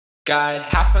Got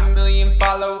 500,000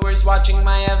 followers watching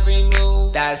my every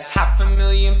move. That's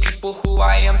 500,000 people who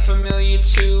I am familiar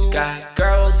to. Got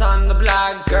girls on the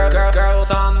blog,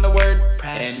 girls on the WordPress.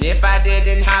 And if I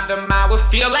didn't have them, I would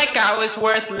feel like I was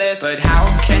worthless. But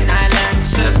how can I learn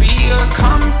to be a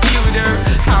computer?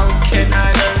 How can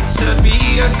I learn to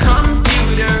be a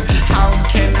computer? How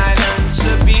can I learn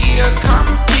to be a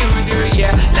computer?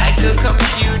 Yeah, like a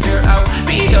computer, I'll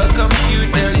be a computer.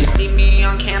 When they see me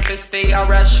on campus, they are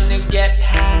rushing to get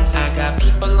past. I got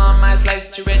people on my slides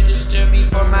to register me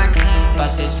for my class.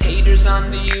 But there's haters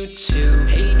on the YouTube,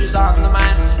 haters on the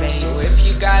MySpace. So if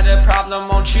you got a problem,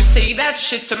 won't you say that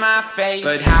shit to my face?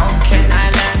 But how can I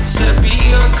learn to be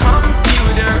a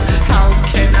computer? How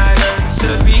can I learn to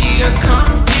be a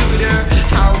computer?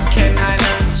 How can I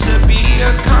learn to be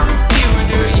a computer?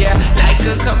 Yeah, like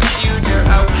a computer,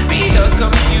 I'll be a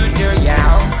computer. Yeah,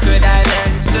 how could I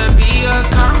learn to be a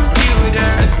computer?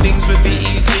 Things would be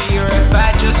easier if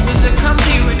I just was a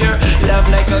computer. Love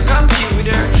like a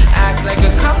computer, act like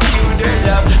a computer,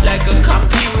 love like a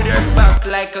computer, fuck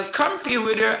like a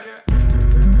computer.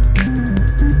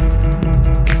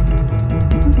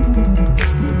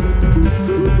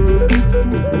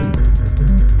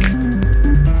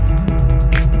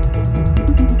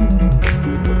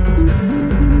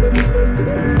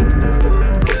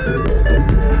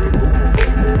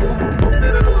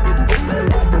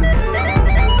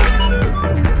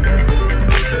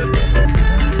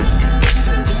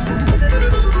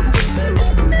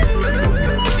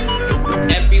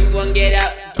 Everyone get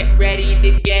up, get ready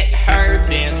to get hurt.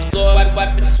 Dance floor,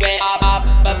 wipe and sweat,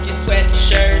 up your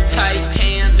sweatshirt. Tight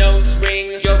pants, nose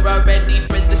ring, you're already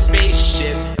for the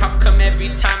spaceship. How come every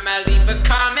time I leave a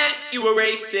comment, you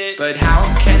erase it? But how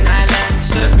can I learn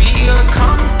to be a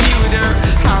computer?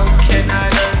 How can I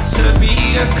learn to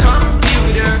be a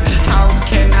computer? How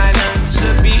can I learn to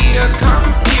be a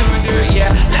computer?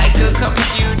 Yeah, like a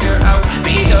computer, I'll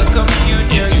be a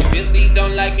computer. You really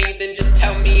don't like me, then just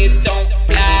tell me it don't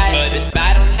fly. But if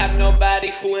I don't have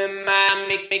nobody, who am I?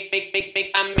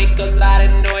 I make a lot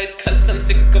of noise, cause I'm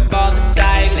sick of all the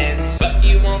silence. But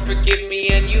you won't forgive me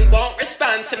and you won't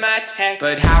respond to my text.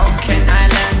 But how can I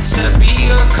learn to be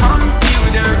a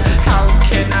computer?